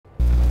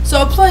So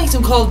I'm playing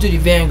some Call of Duty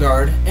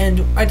Vanguard,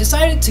 and I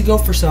decided to go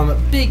for some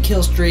big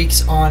kill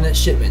streaks on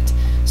shipment.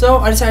 So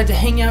I decided to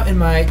hang out in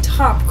my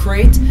top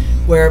crate,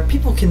 where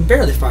people can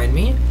barely find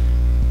me.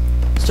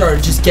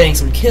 Started just getting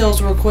some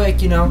kills real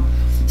quick, you know.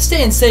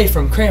 Staying safe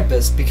from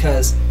Krampus,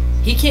 because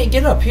he can't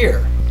get up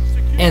here.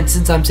 And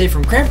since I'm safe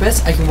from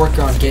Krampus, I can work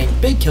on getting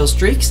big kill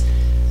streaks,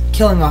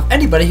 killing off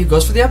anybody who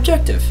goes for the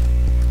objective.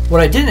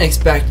 What I didn't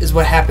expect is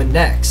what happened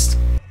next.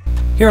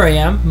 Here I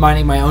am,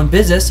 minding my own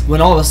business, when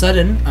all of a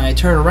sudden, I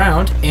turn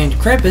around, and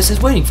Krampus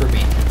is waiting for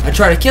me. I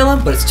try to kill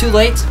him, but it's too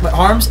late. My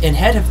arms and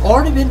head have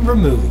already been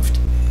removed.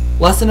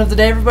 Lesson of the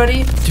day,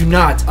 everybody: do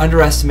not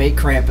underestimate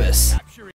Krampus.